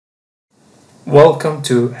Welcome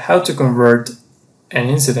to how to convert an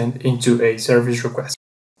incident into a service request.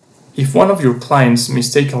 If one of your clients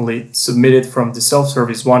mistakenly submitted from the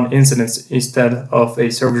self-service one incident instead of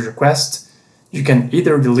a service request, you can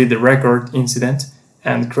either delete the record incident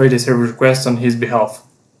and create a service request on his behalf,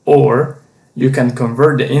 or you can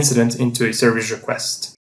convert the incident into a service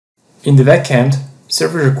request. In the backend,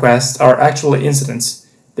 service requests are actually incidents.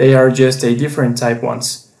 They are just a different type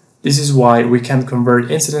ones. This is why we can't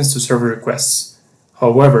convert incidents to service requests.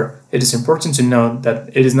 However, it is important to note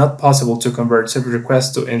that it is not possible to convert service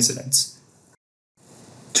requests to incidents.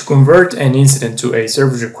 To convert an incident to a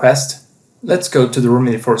service request, let's go to the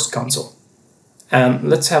Remedyforce console. And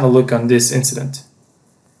let's have a look on this incident.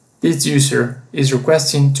 This user is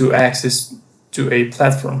requesting to access to a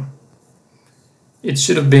platform. It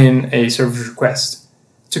should have been a service request.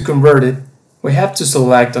 To convert it, we have to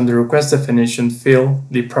select on the request definition field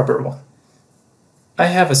the proper one. I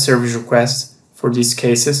have a service request for these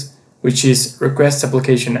cases, which is request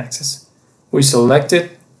application access. We select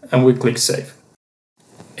it and we click save.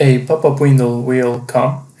 A pop-up window will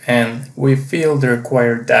come and we fill the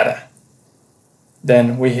required data.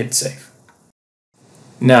 Then we hit save.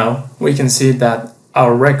 Now we can see that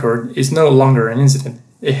our record is no longer an incident.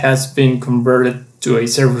 It has been converted to a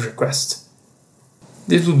service request.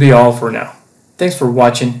 This will be all for now. Thanks for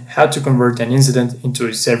watching how to convert an incident into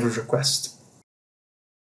a service request.